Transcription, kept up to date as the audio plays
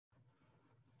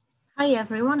Hi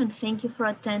everyone, and thank you for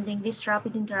attending this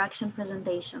rapid interaction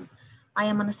presentation. I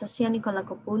am Anastasia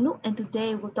Nicolacopoulou, and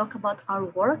today we'll talk about our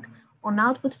work on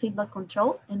output feedback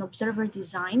control and observer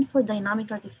design for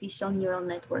dynamic artificial neural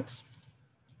networks.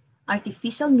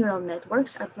 Artificial neural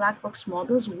networks are black box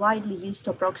models widely used to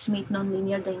approximate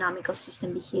nonlinear dynamical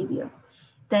system behavior.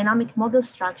 Dynamic model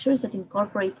structures that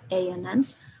incorporate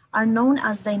ANNs are known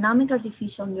as dynamic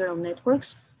artificial neural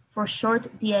networks, for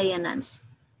short DANNs.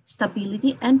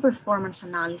 Stability and performance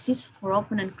analysis for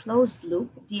open and closed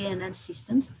loop DANN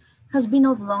systems has been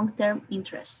of long-term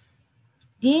interest.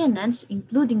 DANNs,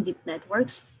 including deep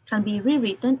networks, can be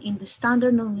rewritten in the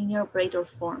standard nonlinear operator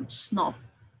form, SNOF.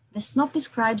 The SNOF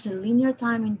describes a linear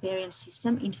time invariant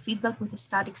system in feedback with a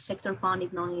static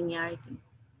sector-bounded nonlinearity.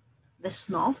 The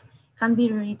SNOF can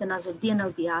be rewritten as a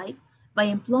DNLDI by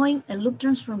employing a loop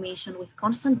transformation with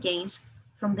constant gains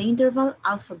from the interval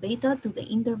alpha beta to the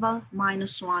interval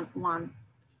 -1, 1.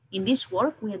 In this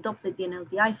work, we adopt the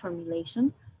DNLDI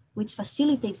formulation, which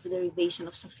facilitates the derivation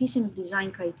of sufficient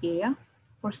design criteria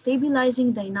for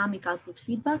stabilizing dynamic output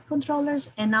feedback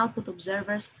controllers and output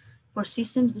observers for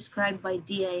systems described by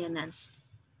DANNs.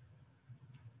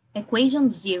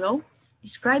 Equation 0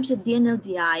 describes a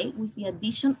DNLDI with the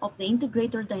addition of the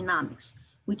integrator dynamics,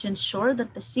 which ensure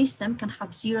that the system can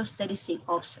have zero steady-state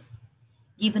offset.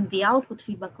 Given the output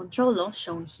feedback control law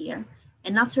shown here,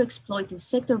 and after exploiting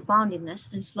sector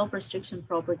boundedness and slope restriction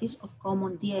properties of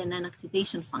common DANN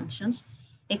activation functions,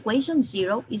 equation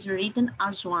 0 is rewritten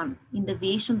as 1 in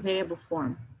deviation variable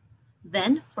form.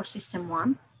 Then, for system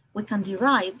 1, we can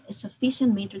derive a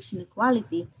sufficient matrix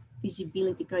inequality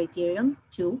feasibility criterion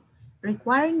 2,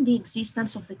 requiring the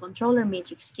existence of the controller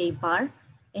matrix K bar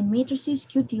and matrices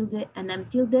Q tilde and M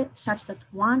tilde such that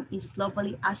 1 is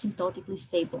globally asymptotically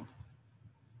stable.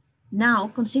 Now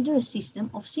consider a system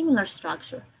of similar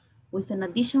structure with an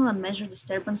additional unmeasured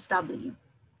disturbance W.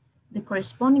 The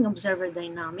corresponding observer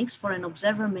dynamics for an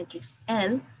observer matrix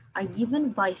L are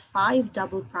given by 5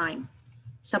 double prime.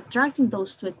 Subtracting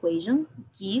those two equations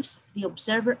gives the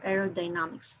observer error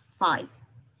dynamics 5.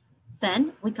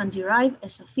 Then we can derive a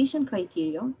sufficient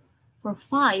criterion for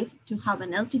 5 to have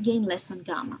an L2 gain less than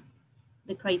gamma.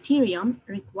 The criterion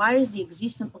requires the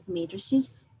existence of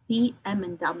matrices P, M,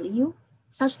 and W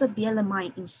such that the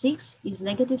LMI in 6 is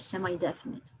negative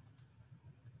semi-definite.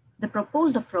 The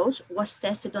proposed approach was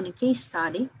tested on a case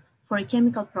study for a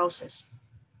chemical process.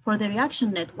 For the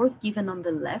reaction network given on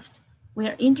the left, we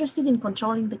are interested in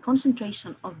controlling the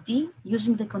concentration of D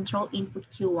using the control input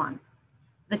Q1.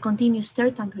 The continuous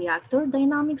stir tank reactor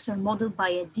dynamics are modeled by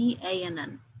a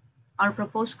DANN. Our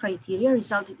proposed criteria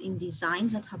resulted in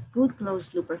designs that have good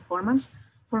closed loop performance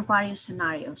for various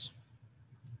scenarios.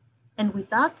 And with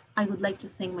that, I would like to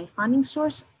thank my funding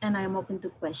source, and I am open to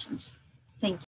questions. Thank you.